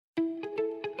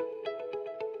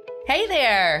Hey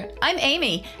there, I'm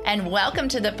Amy, and welcome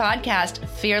to the podcast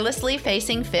Fearlessly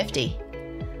Facing 50.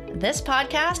 This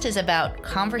podcast is about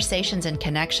conversations and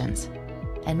connections,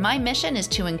 and my mission is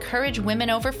to encourage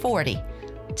women over 40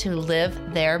 to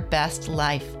live their best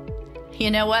life.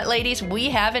 You know what, ladies? We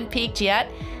haven't peaked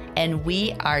yet, and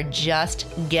we are just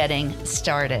getting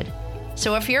started.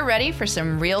 So if you're ready for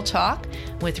some real talk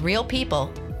with real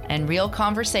people and real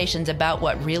conversations about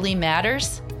what really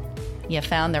matters, you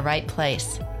found the right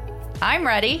place. I'm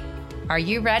ready. Are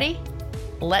you ready?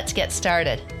 Let's get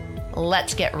started.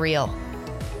 Let's get real.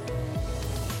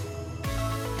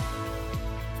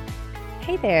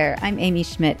 Hey there, I'm Amy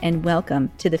Schmidt, and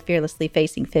welcome to the Fearlessly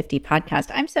Facing 50 podcast.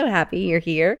 I'm so happy you're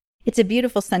here. It's a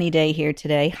beautiful sunny day here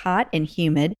today, hot and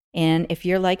humid. And if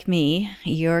you're like me,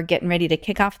 you're getting ready to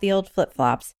kick off the old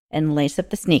flip-flops and lace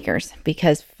up the sneakers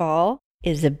because fall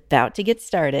is about to get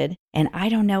started. And I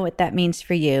don't know what that means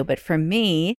for you, but for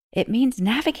me, it means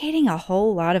navigating a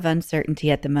whole lot of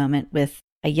uncertainty at the moment with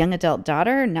a young adult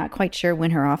daughter, not quite sure when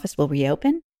her office will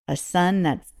reopen, a son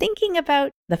that's thinking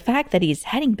about the fact that he's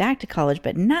heading back to college,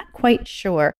 but not quite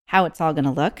sure how it's all going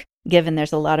to look, given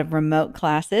there's a lot of remote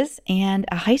classes, and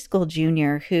a high school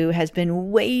junior who has been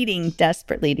waiting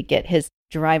desperately to get his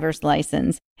driver's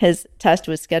license. His test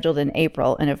was scheduled in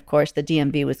April, and of course the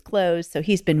DMV was closed, so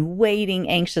he's been waiting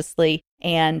anxiously.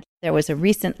 And there was a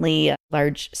recently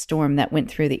large storm that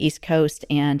went through the East Coast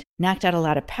and knocked out a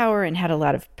lot of power and had a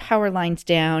lot of power lines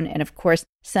down. And of course,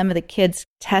 some of the kids'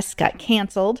 tests got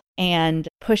canceled and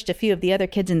pushed a few of the other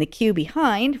kids in the queue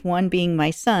behind, one being my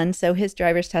son. So his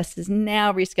driver's test is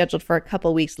now rescheduled for a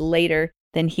couple weeks later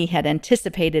than he had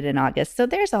anticipated in August. So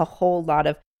there's a whole lot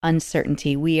of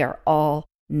uncertainty we are all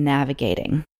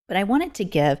navigating. But I wanted to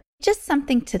give just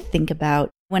something to think about.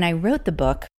 When I wrote the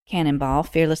book, Cannonball,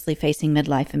 Fearlessly Facing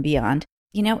Midlife and Beyond,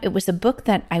 it was a book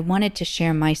that I wanted to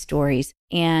share my stories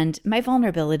and my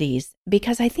vulnerabilities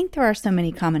because I think there are so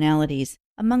many commonalities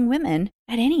among women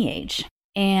at any age.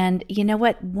 And you know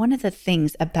what? One of the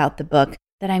things about the book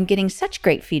that I'm getting such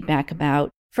great feedback about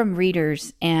from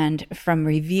readers and from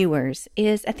reviewers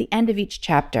is at the end of each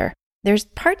chapter, there's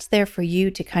parts there for you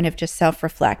to kind of just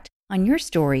self-reflect on your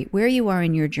story, where you are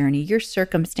in your journey, your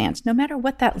circumstance, no matter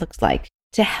what that looks like,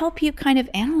 to help you kind of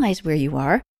analyze where you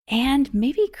are and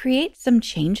maybe create some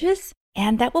changes,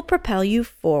 and that will propel you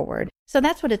forward. So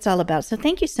that's what it's all about. So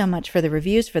thank you so much for the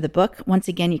reviews for the book. Once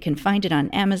again, you can find it on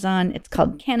Amazon. It's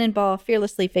called Cannonball,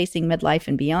 Fearlessly Facing Midlife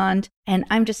and Beyond. And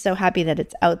I'm just so happy that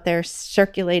it's out there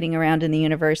circulating around in the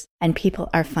universe and people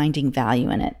are finding value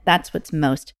in it. That's what's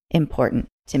most important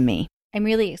to me. I'm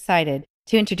really excited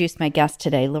to introduce my guest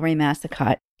today, Lori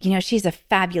Massicott. She's a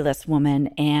fabulous woman.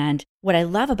 And what I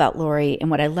love about Lori and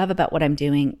what I love about what I'm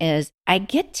doing is I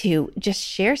get to just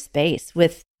share space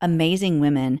with amazing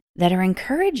women that are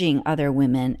encouraging other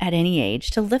women at any age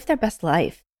to live their best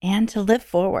life and to live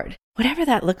forward, whatever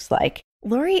that looks like.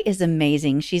 Lori is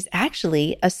amazing. She's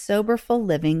actually a soberful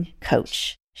living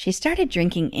coach. She started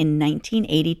drinking in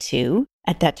 1982.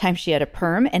 At that time, she had a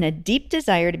perm and a deep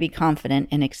desire to be confident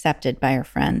and accepted by her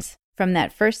friends. From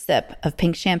that first sip of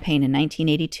pink champagne in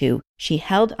 1982, she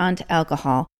held on to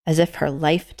alcohol as if her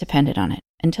life depended on it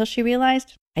until she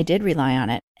realized I did rely on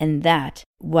it, and that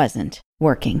wasn't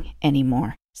working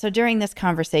anymore. So during this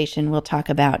conversation, we'll talk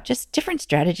about just different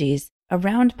strategies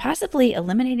around possibly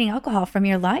eliminating alcohol from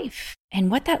your life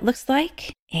and what that looks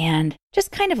like, and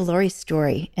just kind of Lori's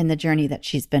story and the journey that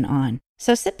she's been on.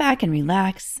 So sit back and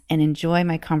relax and enjoy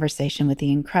my conversation with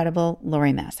the incredible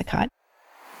Lori Massicott.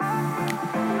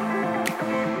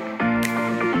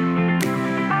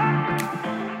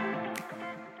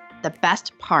 The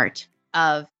best part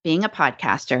of being a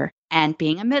podcaster and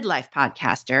being a midlife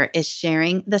podcaster is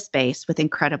sharing the space with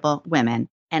incredible women.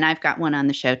 And I've got one on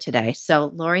the show today.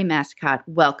 So Lori Massicott,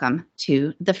 welcome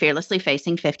to the Fearlessly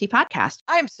Facing 50 podcast.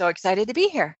 I'm so excited to be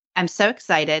here. I'm so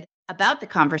excited about the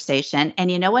conversation.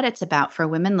 And you know what it's about for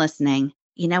women listening?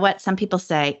 You know what? Some people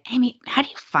say, Amy, how do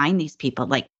you find these people?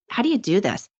 Like, how do you do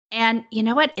this? And you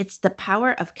know what? It's the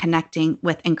power of connecting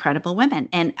with incredible women.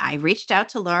 And I reached out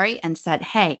to Lori and said,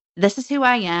 hey, this is who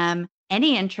I am.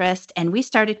 Any interest? And we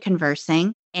started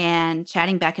conversing and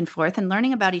chatting back and forth and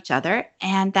learning about each other.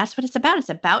 And that's what it's about. It's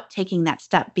about taking that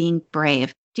step, being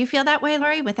brave. Do you feel that way,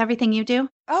 Lori, with everything you do?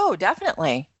 Oh,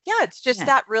 definitely. Yeah, it's just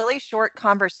that really short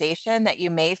conversation that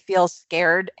you may feel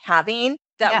scared having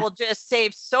that will just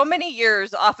save so many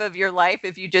years off of your life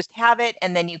if you just have it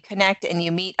and then you connect and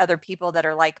you meet other people that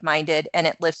are like-minded and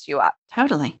it lifts you up.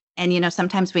 Totally. And,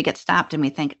 sometimes we get stopped and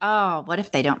we think, oh, what if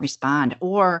they don't respond?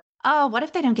 Or oh, what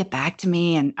if they don't get back to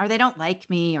me or they don't like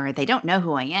me or they don't know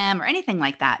who I am or anything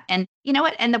like that. And you know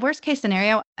what? And the worst case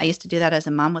scenario, I used to do that as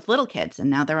a mom with little kids and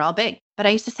now they're all big. But I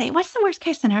used to say, what's the worst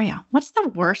case scenario? What's the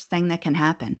worst thing that can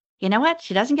happen? You know what?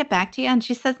 She doesn't get back to you and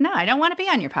she says, no, I don't want to be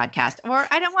on your podcast or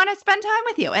I don't want to spend time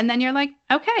with you. And then you're like,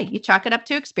 okay, you chalk it up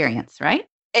to experience, right?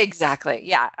 Exactly.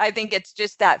 Yeah. I think it's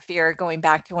just that fear going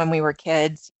back to when we were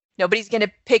kids. Nobody's going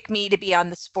to pick me to be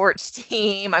on the sports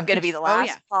team. I'm going to be the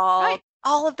last call. Right.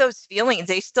 All of those feelings,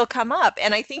 they still come up.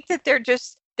 And I think that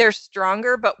they're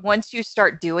stronger. But once you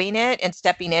start doing it and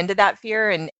stepping into that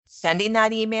fear and sending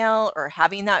that email or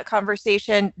having that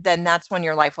conversation, then that's when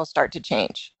your life will start to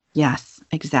change. Yes,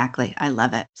 exactly. I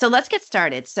love it. So let's get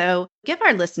started. So give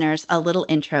our listeners a little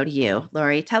intro to you.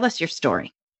 Lori, tell us your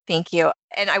story. Thank you.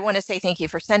 And I want to say thank you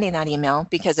for sending that email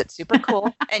because it's super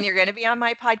cool. And you're going to be on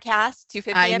my podcast,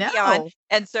 250 and Beyond.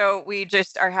 And so we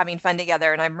just are having fun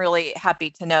together. And I'm really happy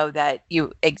to know that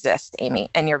you exist, Amy,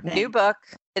 and your new book.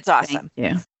 It's awesome.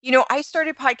 Thank you. You know, I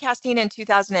started podcasting in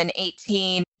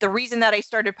 2018. The reason that I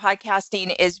started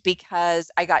podcasting is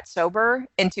because I got sober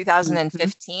in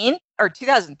 2015 or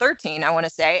 2013, I want to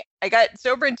say. I got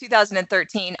sober in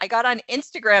 2013. I got on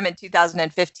Instagram in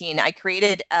 2015. I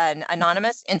created an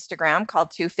anonymous Instagram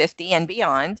called 250 and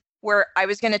Beyond, where I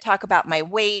was going to talk about my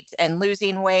weight and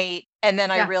losing weight. And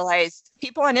then I realized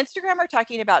people on Instagram are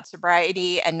talking about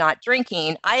sobriety and not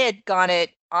drinking. I had gone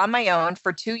it on my own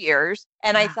for 2 years.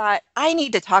 And I thought, I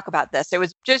need to talk about this. It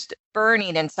was just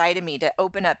burning inside of me to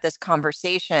open up this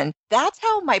conversation. That's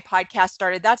how my podcast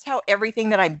started. That's how everything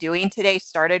that I'm doing today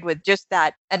started, with just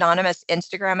that anonymous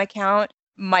Instagram account.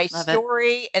 My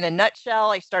story in a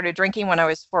nutshell, I started drinking when I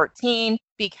was 14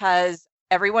 because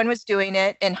everyone was doing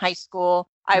it in high school.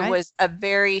 I was a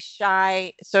very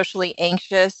shy, socially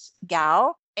anxious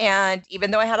gal. And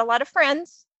even though I had a lot of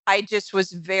friends, I just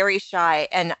was very shy.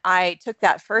 And I took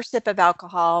that first sip of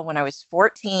alcohol when I was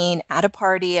 14 at a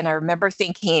party. And I remember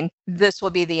thinking, this will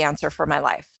be the answer for my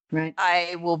life. Right.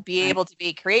 I will be able to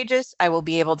be courageous. I will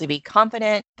be able to be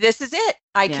confident. This is it.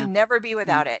 I can never be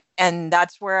without it. And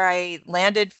that's where I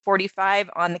landed 45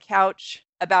 on the couch,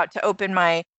 about to open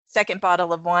my second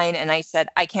bottle of wine. And I said,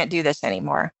 I can't do this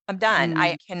anymore. I'm done.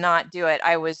 I cannot do it.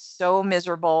 I was so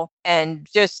miserable and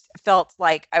just felt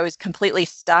like I was completely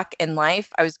stuck in life.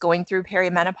 I was going through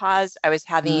perimenopause. I was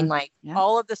having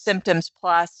all of the symptoms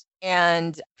plus.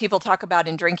 And people talk about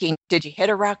in drinking, did you hit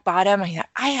a rock bottom?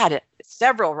 I had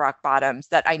several rock bottoms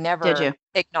that I never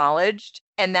acknowledged.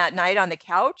 And that night on the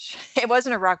couch, it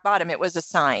wasn't a rock bottom. It was a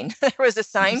sign. There was a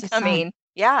sign coming.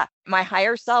 Yeah. My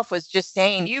higher self was just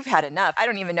saying, you've had enough. I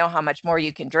don't even know how much more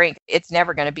you can drink. It's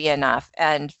never going to be enough.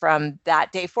 And from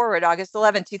that day forward, August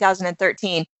 11th,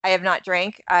 2013, I have not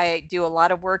drank. I do a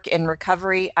lot of work in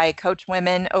recovery. I coach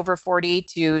women over 40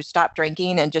 to stop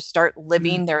drinking and just start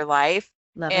living their life.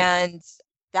 And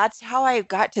that's how I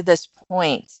got to this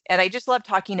point. And I just love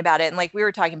talking about it. And like we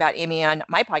were talking about, Amy, on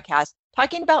my podcast,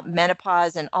 talking about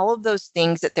menopause and all of those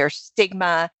things that there's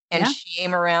stigma and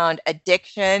shame around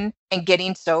addiction, and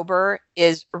getting sober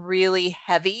is really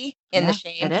heavy in the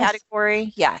shame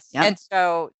category. Yes. Yep. And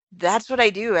so that's what I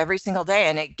do every single day.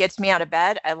 And it gets me out of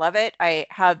bed. I love it. I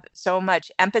have so much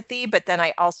empathy, but then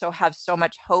I also have so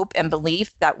much hope and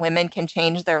belief that women can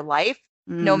change their life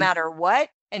no matter what.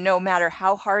 And no matter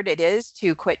how hard it is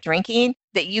to quit drinking,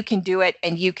 that you can do it,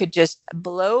 and you could just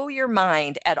blow your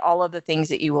mind at all of the things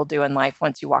that you will do in life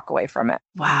once you walk away from it.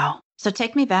 Wow. So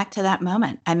take me back to that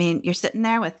moment. I mean, you're sitting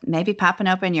there with maybe popping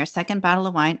open your second bottle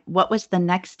of wine. What was the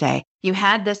next day? You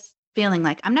had this feeling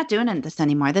like, I'm not doing this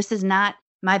anymore. This is not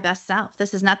my best self.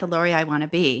 This is not the Lori I want to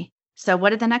be. So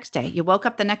what did the next day? You woke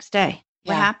up the next day.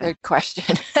 What happened? Good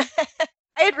question.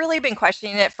 I had really been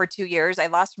questioning it for 2 years. I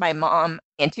lost my mom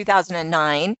in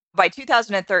 2009. By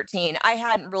 2013, I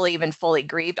hadn't really even fully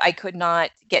grieved. I could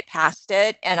not get past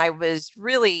it. And I was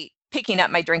really picking up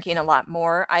my drinking a lot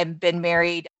more. I've been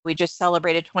married. We just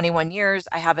celebrated 21 years.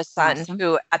 I have a son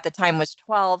who at the time was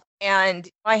 12. And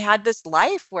I had this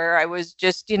life where I was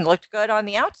just, looked good on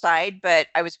the outside, but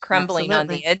I was crumbling on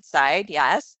the inside.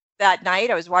 Yes. That night,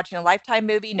 I was watching a Lifetime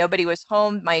movie. Nobody was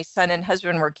home. My son and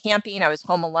husband were camping. I was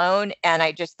home alone. And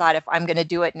I just thought, if I'm going to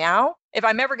do it now, if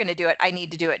I'm ever going to do it, I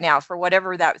need to do it now, for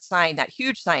whatever that sign, that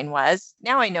huge sign was.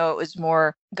 Now I know it was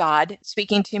more God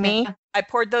speaking to me I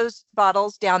poured those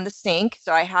bottles down the sink.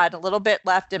 So I had a little bit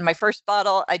left in my first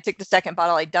bottle. I took the second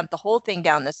bottle, I dumped the whole thing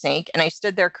down the sink, and I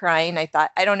stood there crying. I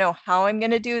thought, I don't know how I'm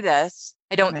going to do this.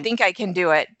 I don't Right. think I can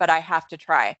do it, but I have to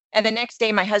try. And the next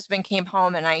day, my husband came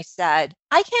home and I said,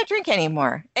 I can't drink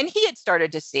anymore. And he had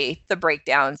started to see the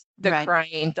breakdowns, the Right.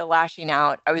 crying, the lashing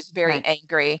out. I was very Right.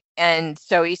 angry. And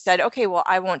so he said, okay, well,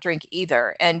 I won't drink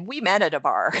either. And we met at a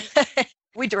bar.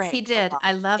 We drank He a did. lot.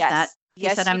 I love that. Yes. He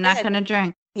Yes, said, he I'm not did. going to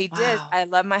drink. He did. Wow. I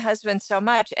love my husband so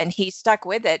much, and he stuck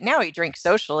with it. Now he drinks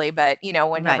socially, but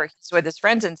whenever Right. he's with his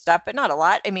friends and stuff, but not a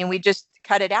lot. I mean, we just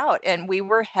cut it out, and we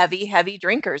were heavy, heavy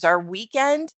drinkers. Our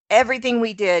weekend, everything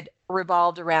we did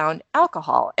revolved around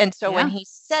alcohol. And so when Yeah. he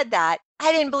said that,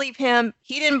 I didn't believe him.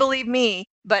 He didn't believe me,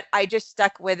 but I just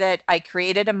stuck with it. I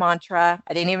created a mantra.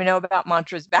 I didn't even know about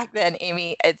mantras back then,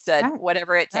 Amy. It said, Right.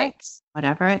 whatever it Right. takes.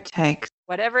 Whatever it takes.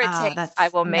 Whatever it Oh, takes, that's I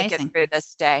will make it amazing. through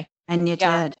this day. And you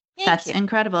Yeah. did. Thank That's you.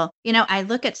 incredible. I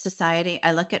look at society,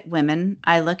 I look at women,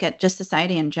 I look at just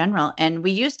society in general. And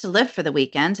we used to live for the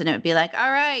weekends and it would be like,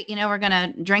 all right, we're going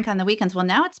to drink on the weekends. Well,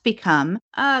 now it's become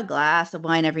a glass of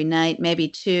wine every night, maybe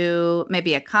two,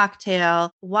 maybe a cocktail.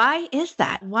 Why is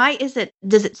that? Why does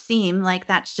it seem like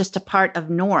that's just a part of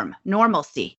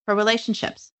normalcy for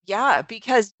relationships? Yeah,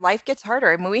 because life gets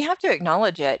harder. I mean, we have to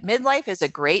acknowledge it. Midlife is a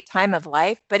great time of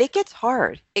life, but it gets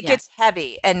hard. It Yeah. gets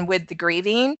heavy. And with the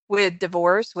grieving, with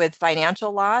divorce, with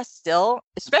financial loss, still,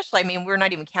 especially, I mean, we're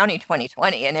not even counting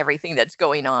 2020 and everything that's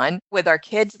going on with our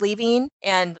kids leaving.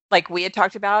 And like we had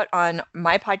talked about on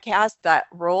my podcast, that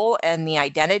role and the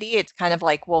identity, it's kind of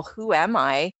like, well, who am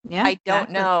I? Yeah. I don't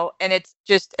exactly. know. And it's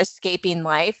just escaping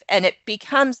life. And it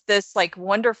becomes this like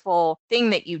wonderful thing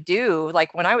that you do.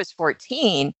 Like when I was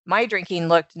 14, my drinking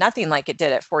looked nothing like it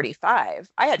did at 45.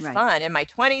 I had Right. fun. In my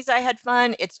 20s, I had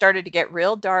fun. It started to get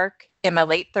real dark in my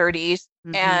late 30s.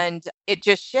 Mhm. And it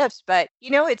just shifts. But,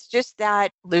 it's just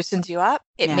that loosens you up.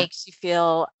 It Yeah. makes you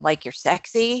feel like you're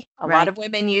sexy. A Right. lot of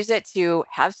women use it to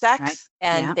have sex, Right.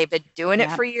 and Yeah. they've been doing it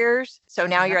Yeah. for years. So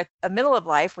now Yeah. you're at the middle of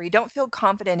life where you don't feel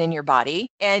confident in your body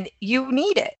and you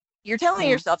need it. You're telling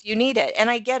Yeah. yourself you need it.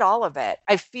 And I get all of it.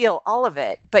 I feel all of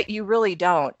it, but you really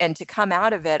don't. And to come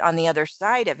out of it on the other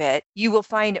side of it, you will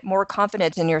find more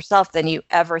confidence in yourself than you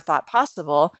ever thought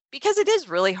possible, because it is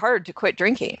really hard to quit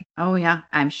drinking. Oh, yeah.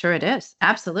 I'm sure it is.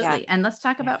 Absolutely. And let's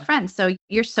talk about Yeah. friends. So,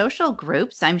 your social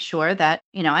groups, I'm sure that,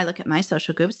 I look at my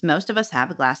social groups, most of us have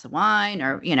a glass of wine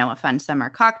or, a fun summer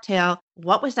cocktail.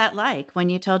 What was that like when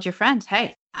you told your friends,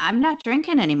 hey, I'm not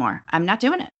drinking anymore? I'm not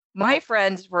doing it? My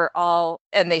friends were all,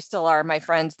 and they still are, my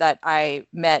friends that I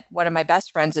met. One of my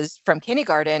best friends is from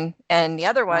kindergarten, and the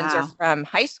other ones are Wow. from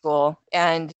high school.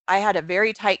 And I had a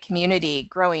very tight community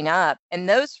growing up. And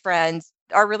those friends,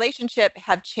 our relationship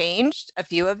have changed, a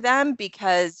few of them,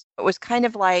 because it was kind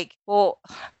of like, well,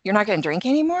 you're not going to drink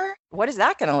anymore? What is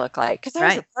that going to look like? Because I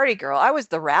was Right. a party girl. I was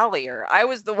the rallier. I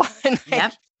was the one like,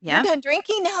 Yep. you're Yep. done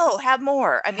drinking? No, have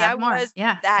more. I mean, I Have more. was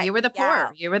Yeah. that You were the gal.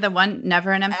 pourer. You were the one,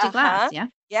 never an empty glass. Uh-huh. Yeah.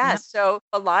 Yeah. Yep. So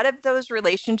a lot of those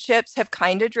relationships have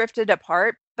kind of drifted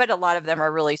apart, but a lot of them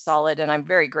are really solid. And I'm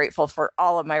very grateful for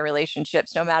all of my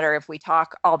relationships, no matter if we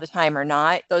talk all the time or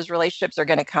not. Those relationships are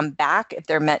going to come back if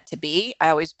they're meant to be. I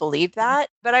always believe that.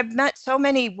 But I've met so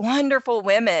many wonderful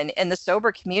women in the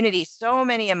sober community. So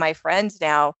many of my friends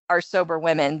now are sober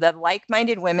women, the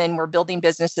like-minded women. We're building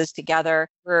businesses together.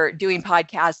 We're doing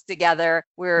podcasts together.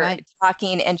 We're Right.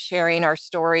 talking and sharing our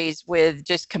stories with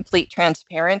just complete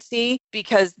transparency,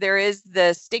 because there is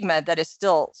the stigma that is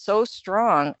still so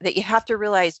strong that you have to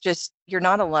realize just you're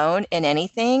not alone in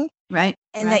anything, Right.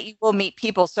 and Right. that you will meet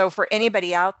people. So for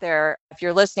anybody out there, if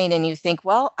you're listening and you think,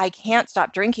 well, I can't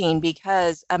stop drinking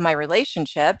because of my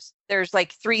relationships, there's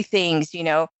like three things.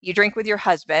 You drink with your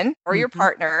husband or your Mhm.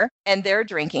 partner and they're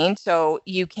drinking, so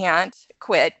you can't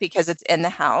quit because it's in the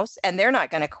house and they're not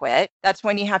going to quit. That's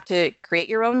when you have to create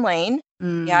your own lane. You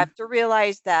Mm. have to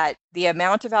realize that the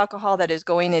amount of alcohol that is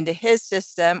going into his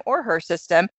system or her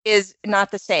system is not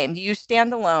the same. You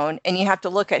stand alone and you have to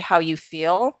look at how you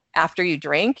feel after you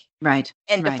drink Right.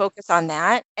 and to Right. focus on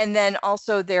that. And then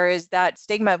also there is that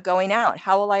stigma of going out.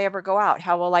 How will I ever go out?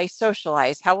 How will I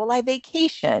socialize? How will I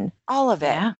vacation? All of it.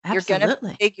 Yeah. You're going to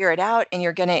Absolutely. figure it out and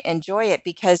you're going to enjoy it,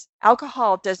 because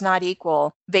alcohol does not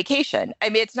equal vacation. I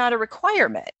mean, it's not a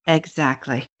requirement.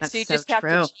 Exactly. That's So you so just have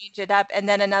true. to change it up. And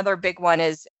then another big one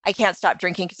is, I can't stop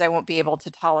drinking because I won't be able to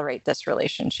tolerate this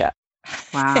relationship.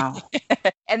 Wow.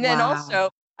 And then Wow. also,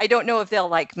 I don't know if they'll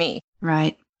like me.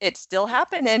 Right. It's still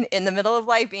happening in the middle of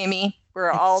life, Amy. We're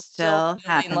It's all still feeling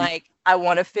happening. like, I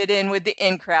want to fit in with the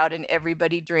in crowd and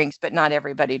everybody drinks, but not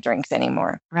everybody drinks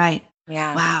anymore. Right.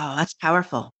 Yeah. Wow, that's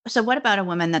powerful. So, what about a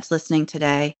woman that's listening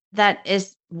today that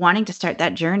is wanting to start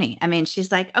that journey. I mean,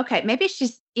 she's like, okay, maybe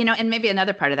she's, and maybe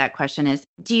another part of that question is,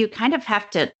 do you kind of have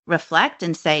to reflect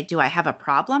and say, do I have a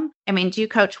problem? I mean, do you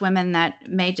coach women that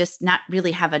may just not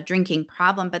really have a drinking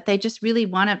problem, but they just really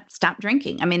want to stop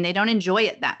drinking? I mean, they don't enjoy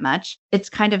it that much. It's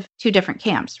kind of two different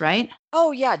camps, right?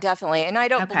 Oh, yeah, definitely. And I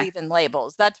don't believe in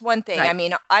labels. That's one thing. I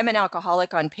mean, I'm an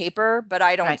alcoholic on paper, but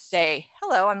I don't say,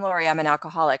 hello, I'm Lori, I'm an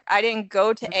alcoholic. I didn't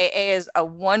go to AA as a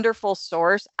wonderful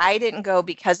source. I didn't go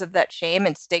because of that shame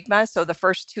and stigma. So the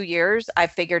first 2 years, I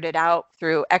figured it out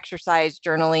through exercise,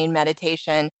 journaling,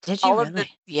 meditation. Did you really?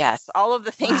 Yes, all of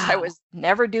the things I was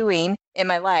never doing in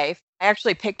my life. I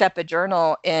actually picked up a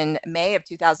journal in May of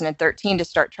 2013 to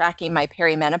start tracking my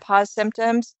perimenopause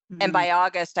symptoms. And by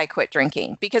August, I quit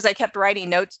drinking because I kept writing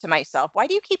notes to myself. Why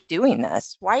do you keep doing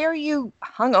this? Why are you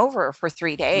hungover for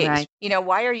 3 days? Right.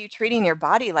 Why are you treating your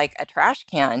body like a trash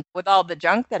can with all the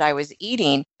junk that I was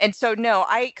eating? And so, no,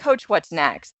 I coach what's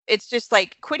next. It's just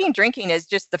like quitting drinking is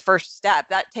just the first step.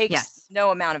 That takes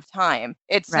no amount of time.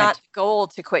 It's not the goal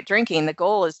to quit drinking. The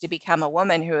goal is to become a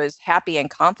woman who is happy and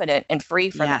confident and free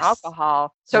from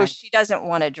alcohol. So she doesn't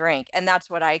want to drink. And that's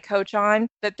what I coach on.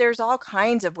 But there's all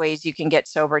kinds of ways you can get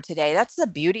sober today. That's the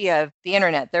beauty of the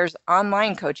internet. There's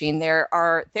online coaching. There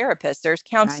are therapists. There's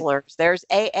counselors. There's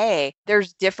AA.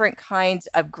 There's different kinds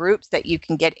of groups that you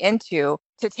can get into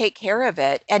to take care of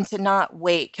it and to not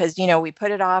wait. Because, we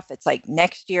put it off. It's like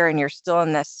next year and you're still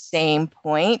in the same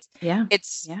point. Yeah.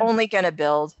 It's only going to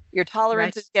build. Your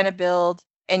tolerance is going to build.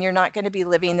 And you're not going to be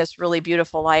living this really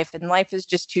beautiful life. And life is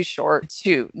just too short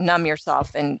to numb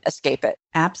yourself and escape it.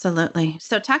 Absolutely.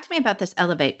 So talk to me about this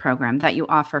Elevate program that you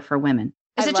offer for women.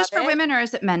 Is it just for women or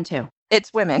is it men too?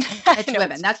 It's women. It's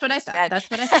women. That's what I thought. That's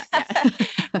what I thought.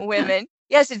 Yeah. Women.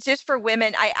 Yes, it's just for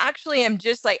women. I actually am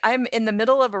I'm in the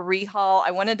middle of a rehaul.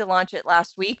 I wanted to launch it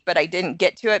last week, but I didn't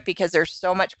get to it because there's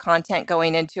so much content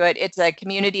going into it. It's a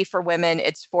community for women.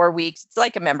 It's 4 weeks. It's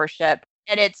like a membership.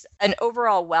 And it's an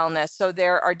overall wellness. So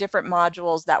there are different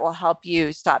modules that will help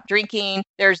you stop drinking.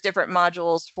 There's different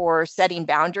modules for setting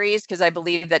boundaries, because I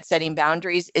believe that setting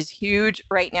boundaries is huge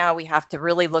right now. We have to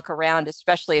really look around,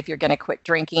 especially if you're going to quit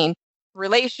drinking.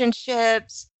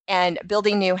 Relationships and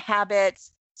building new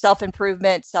habits,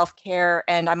 self-improvement, self-care.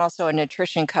 And I'm also a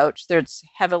nutrition coach. There's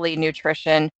heavily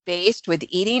nutrition based with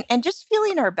eating and just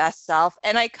feeling our best self.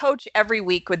 And I coach every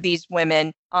week with these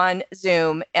women on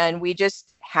Zoom, and we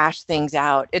just hash things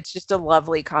out. It's just a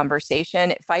lovely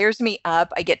conversation. It fires me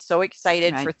up. I get so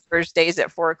excited for Thursdays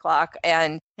at 4:00,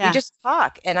 and we just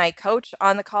talk. And I coach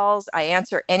on the calls. I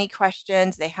answer any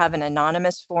questions. They have an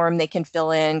anonymous form they can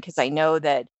fill in, because I know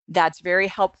that that's very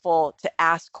helpful to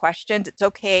ask questions. It's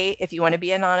okay if you want to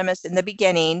be anonymous in the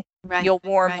beginning. You'll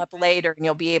warm up later and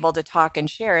you'll be able to talk and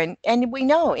share. And we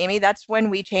know, Amy, that's when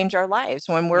we change our lives,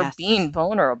 when we're being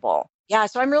vulnerable. Yeah,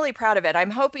 so I'm really proud of it.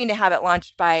 I'm hoping to have it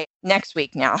launched by next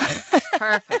week now.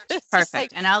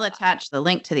 Perfect. And I'll attach the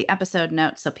link to the episode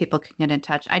notes so people can get in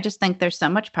touch. I just think there's so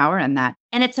much power in that.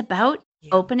 And it's about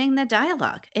opening the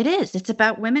dialogue. It is. It's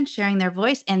about women sharing their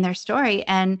voice and their story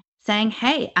and saying,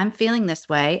 hey, I'm feeling this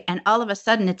way. And all of a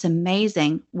sudden, it's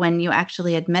amazing when you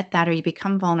actually admit that or you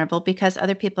become vulnerable, because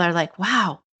other people are like,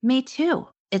 wow, me too.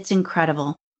 It's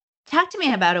incredible. Talk to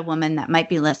me about a woman that might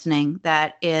be listening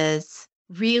that is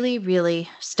really, really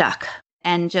stuck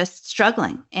and just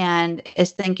struggling and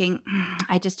is thinking,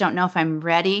 I just don't know if I'm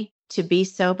ready to be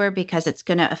sober, because it's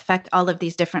going to affect all of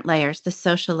these different layers, the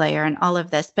social layer and all of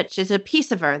this. But she's a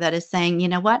piece of her that is saying, you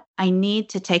know what? I need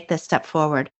to take this step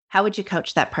forward. How would you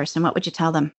coach that person? What would you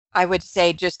tell them? I would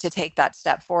say just to take that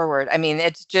step forward. I mean,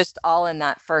 it's just all in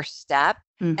that first step.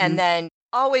 Mm-hmm. And then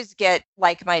always get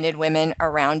like-minded women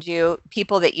around you,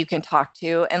 people that you can talk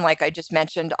to. And like I just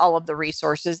mentioned, all of the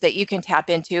resources that you can tap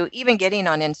into, even getting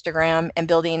on Instagram and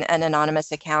building an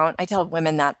anonymous account. I tell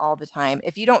women that all the time.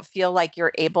 If you don't feel like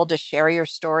you're able to share your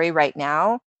story right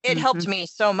now, it helped me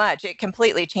so much. It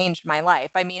completely changed my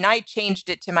life. I mean, I changed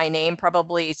it to my name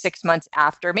probably 6 months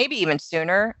after, maybe even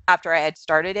sooner after I had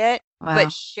started it. Wow.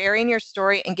 But sharing your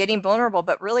story and getting vulnerable,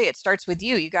 but really it starts with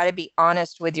you. You got to be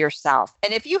honest with yourself.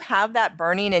 And if you have that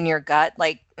burning in your gut,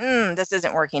 like, this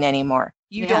isn't working anymore.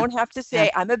 You don't have to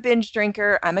say, I'm a binge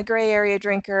drinker. I'm a gray area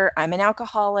drinker. I'm an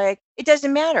alcoholic. It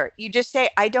doesn't matter. You just say,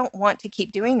 I don't want to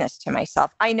keep doing this to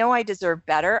myself. I know I deserve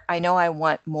better. I know I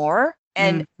want more.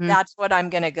 And that's what I'm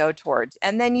going to go towards.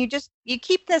 And then you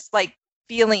keep this like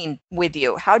feeling with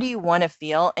you. How do you want to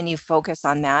feel? And you focus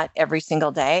on that every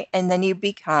single day. And then you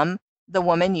become the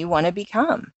woman you want to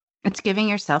become. It's giving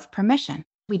yourself permission.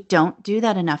 We don't do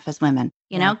that enough as women.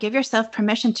 Give yourself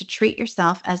permission to treat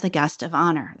yourself as a guest of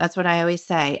honor. That's what I always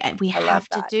say. And we have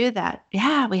to do that.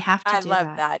 Yeah, we have to I do love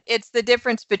that. that. It's the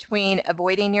difference between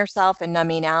avoiding yourself and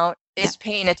numbing out is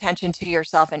paying attention to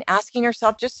yourself and asking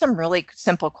yourself just some really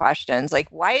simple questions like,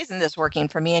 why isn't this working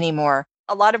for me anymore?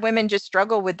 A lot of women just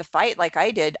struggle with the fight like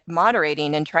I did,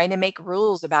 moderating and trying to make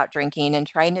rules about drinking and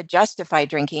trying to justify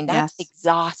drinking. That's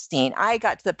exhausting. I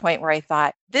got to the point where I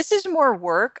thought, this is more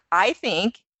work, I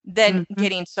think, than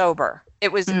getting sober.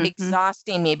 It was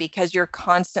exhausting me because you're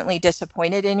constantly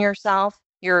disappointed in yourself.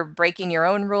 You're breaking your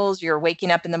own rules. You're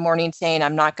waking up in the morning saying,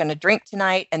 I'm not going to drink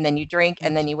tonight. And then you drink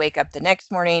and then you wake up the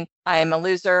next morning. I'm a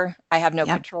loser. I have no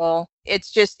control.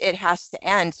 It's just, it has to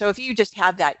end. So if you just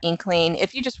have that inkling,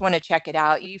 if you just want to check it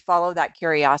out, you follow that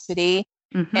curiosity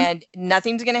and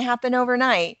nothing's going to happen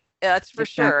overnight. That's for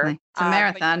sure. It's a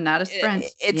marathon, not a sprint.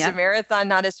 It's a marathon,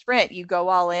 not a sprint. You go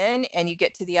all in and you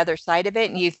get to the other side of it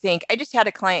and you think, I just had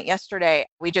a client yesterday.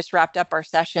 We just wrapped up our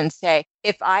session say,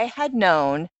 if I had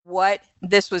known what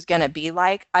this was going to be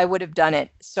like, I would have done it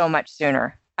so much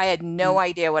sooner. I had no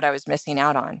idea what I was missing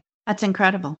out on. That's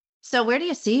incredible. So where do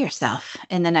you see yourself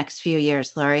in the next few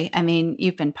years, Lori? I mean,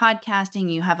 you've been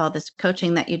podcasting, you have all this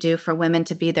coaching that you do for women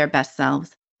to be their best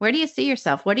selves. Where do you see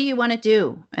yourself? What do you want to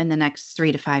do in the next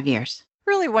 3 to 5 years?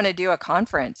 Really want to do a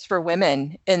conference for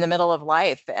women in the middle of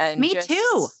life. And Me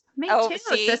too,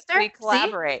 sister. We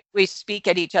collaborate. We speak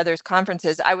at each other's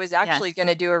conferences. I was actually going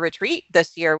to do a retreat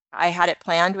this year. I had it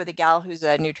planned with a gal who's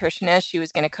a nutritionist. She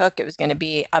was going to cook. It was going to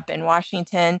be up in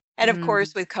Washington. And of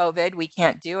course, with COVID, we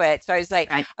can't do it. So I was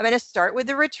like, I'm going to start with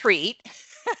the retreat.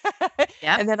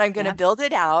 And then I'm going to build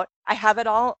it out. I have it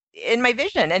all in my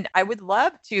vision. And I would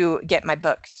love to get my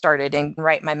book started and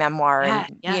write my memoir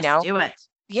and, do it.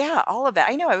 Yeah, all of it.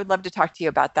 I know I would love to talk to you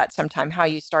about that sometime, how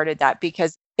you started that,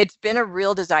 because it's been a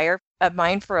real desire of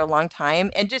mine for a long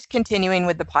time. And just continuing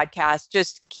with the podcast,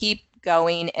 just keep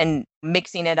going and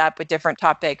mixing it up with different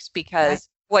topics because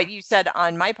what you said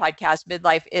on my podcast,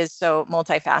 Midlife, is so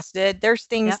multifaceted. There's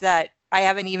things that I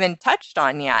haven't even touched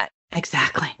on yet.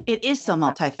 Exactly. It is so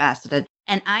multifaceted.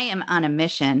 And I am on a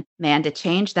mission, man, to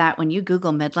change that. When you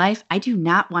Google midlife, I do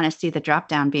not want to see the drop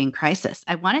down being crisis.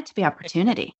 I want it to be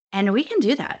opportunity. And we can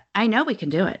do that. I know we can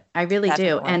do it. I really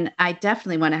do. And I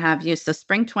definitely want to have you. So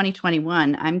spring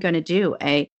 2021, I'm going to do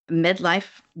a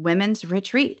midlife women's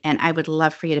retreat. And I would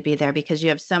love for you to be there because you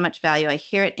have so much value. I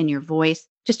hear it in your voice,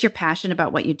 just your passion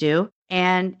about what you do.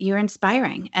 And you're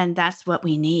inspiring. And that's what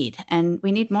we need. And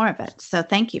we need more of it. So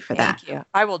thank you for that. Thank you.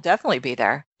 I will definitely be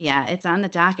there. Yeah, it's on the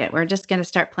docket. We're just going to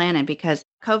start planning because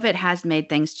COVID has made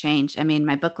things change. I mean,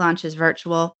 my book launch is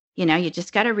virtual. You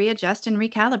just got to readjust and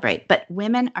recalibrate. But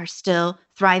women are still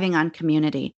thriving on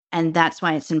community. And that's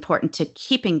why it's important to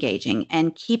keep engaging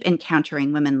and keep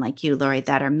encountering women like you, Lori,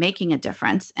 that are making a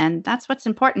difference. And that's what's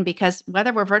important because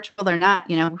whether we're virtual or not,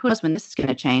 who knows when this is going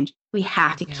to change. We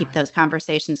have to keep those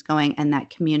conversations going and that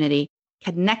community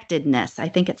connectedness. I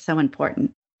think it's so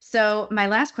important. So my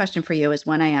last question for you is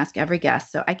one I ask every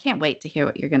guest. So I can't wait to hear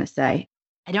what you're going to say.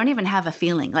 I don't even have a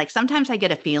feeling. Like sometimes I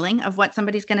get a feeling of what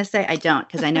somebody's going to say. I don't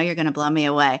because I know you're going to blow me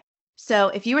away. So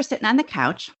if you were sitting on the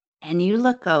couch and you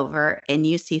look over and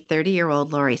you see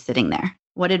 30-year-old Lori sitting there,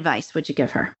 what advice would you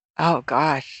give her? Oh,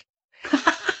 gosh.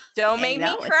 Don't make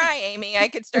me cry, Amy. I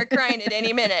could start crying at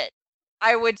any minute.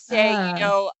 I would say,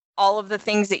 all of the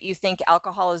things that you think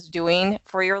alcohol is doing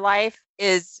for your life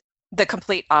is the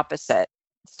complete opposite.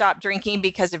 Stop drinking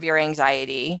because of your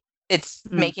anxiety. It's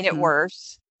making it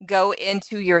worse. Go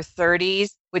into your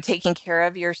 30s with taking care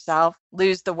of yourself,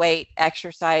 lose the weight,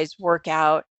 exercise, work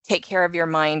out, take care of your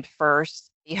mind first.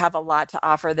 You have a lot to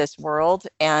offer this world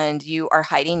and you are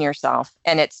hiding yourself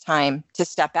and it's time to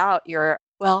step out.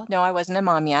 No, I wasn't a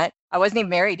mom yet. I wasn't even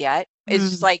married yet. It's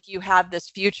just like you have this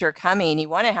future coming. You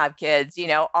want to have kids,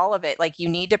 all of it. Like you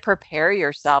need to prepare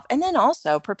yourself and then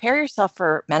also prepare yourself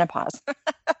for menopause.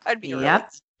 That'd be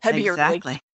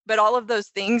exactly. But all of those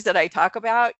things that I talk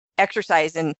about,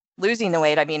 exercise and losing the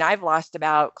weight. I mean, I've lost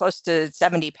about close to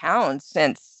 70 pounds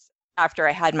since after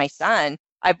I had my son.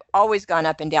 I've always gone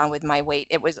up and down with my weight.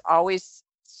 It was always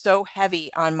so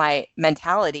heavy on my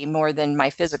mentality more than my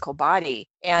physical body.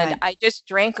 And I just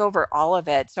drank over all of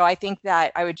it. So I think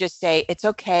that I would just say, it's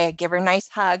okay. Give her a nice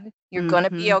hug. You're going to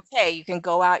be okay. You can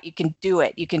go out. You can do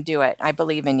it. You can do it. I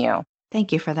believe in you.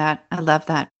 Thank you for that. I love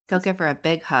that. Go give her a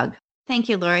big hug. Thank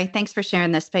you, Lori. Thanks for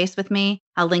sharing this space with me.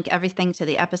 I'll link everything to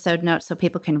the episode notes so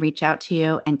people can reach out to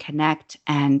you and connect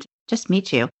and just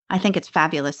meet you. I think it's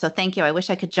fabulous. So thank you. I wish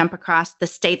I could jump across the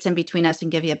states in between us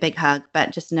and give you a big hug,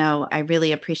 but just know I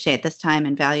really appreciate this time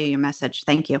and value your message.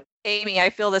 Thank you. Amy, I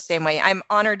feel the same way. I'm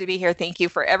honored to be here. Thank you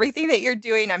for everything that you're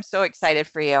doing. I'm so excited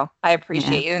for you. I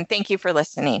appreciate you. And thank you for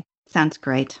listening. Sounds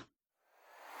great.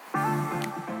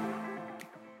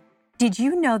 Did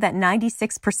you know that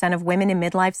 96% of women in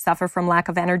midlife suffer from lack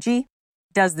of energy?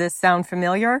 Does this sound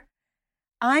familiar?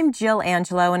 I'm Jill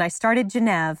Angelo, and I started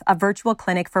Geneve, a virtual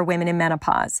clinic for women in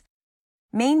menopause.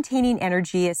 Maintaining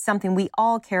energy is something we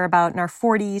all care about in our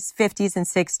 40s, 50s, and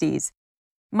 60s.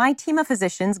 My team of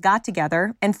physicians got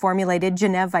together and formulated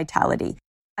Geneve Vitality,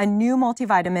 a new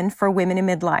multivitamin for women in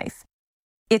midlife.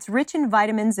 It's rich in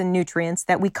vitamins and nutrients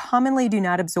that we commonly do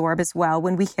not absorb as well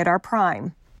when we hit our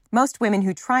prime. Most women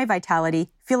who try Vitality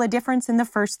feel a difference in the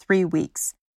first 3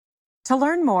 weeks. To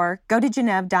learn more, go to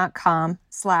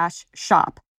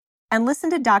geneve.com/shop and listen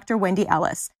to Dr. Wendy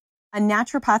Ellis, a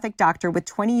naturopathic doctor with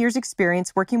 20 years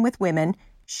experience working with women,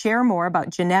 share more about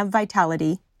Geneve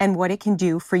Vitality and what it can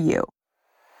do for you.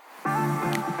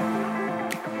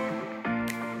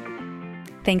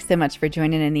 Thanks so much for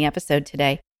joining in the episode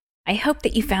today. I hope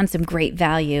that you found some great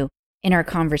value in our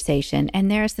conversation,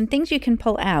 and there are some things you can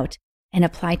pull out and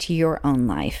apply to your own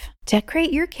life to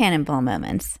create your cannonball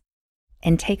moments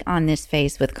and take on this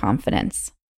phase with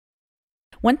confidence.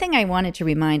 One thing I wanted to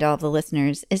remind all of the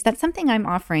listeners is that something I'm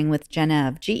offering with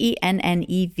Geneve,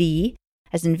 Gennev,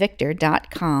 as in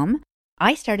Victor.com,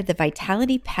 I started the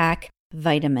Vitality Pack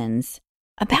vitamins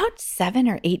about 7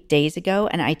 or 8 days ago,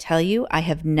 and I tell you, I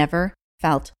have never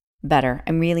felt better.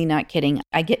 I'm really not kidding.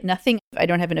 I get nothing. I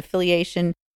don't have an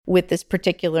affiliation with this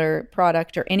particular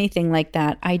product or anything like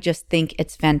that. I just think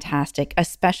it's fantastic,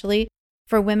 especially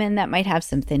for women that might have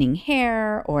some thinning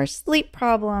hair or sleep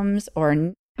problems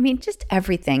or, just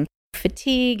everything.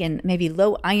 Fatigue and maybe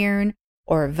low iron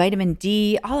or vitamin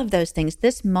D, all of those things.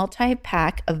 This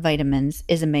multi-pack of vitamins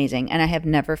is amazing, and I have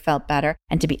never felt better.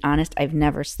 And to be honest, I've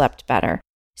never slept better.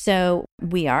 So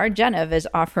Geneve is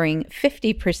offering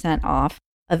 50% off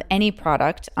of any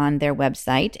product on their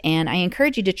website. And I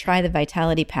encourage you to try the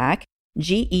Vitality Pack,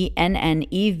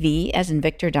 Gennev as in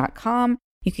Victor.com.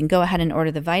 You can go ahead and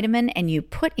order the vitamin and you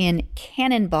put in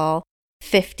Cannonball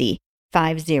 50.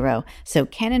 So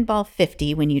Cannonball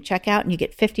 50 when you check out, and you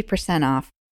get 50% off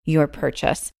your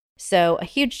purchase. So a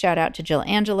huge shout out to Jill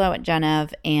Angelo at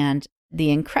Geneve and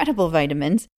the incredible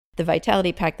vitamins, the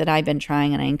Vitality Pack that I've been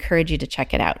trying, and I encourage you to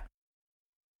check it out.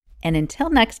 And until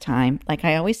next time, like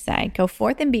I always say, go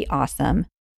forth and be awesome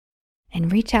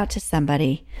and reach out to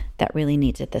somebody that really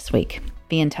needs it this week.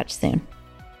 Be in touch soon.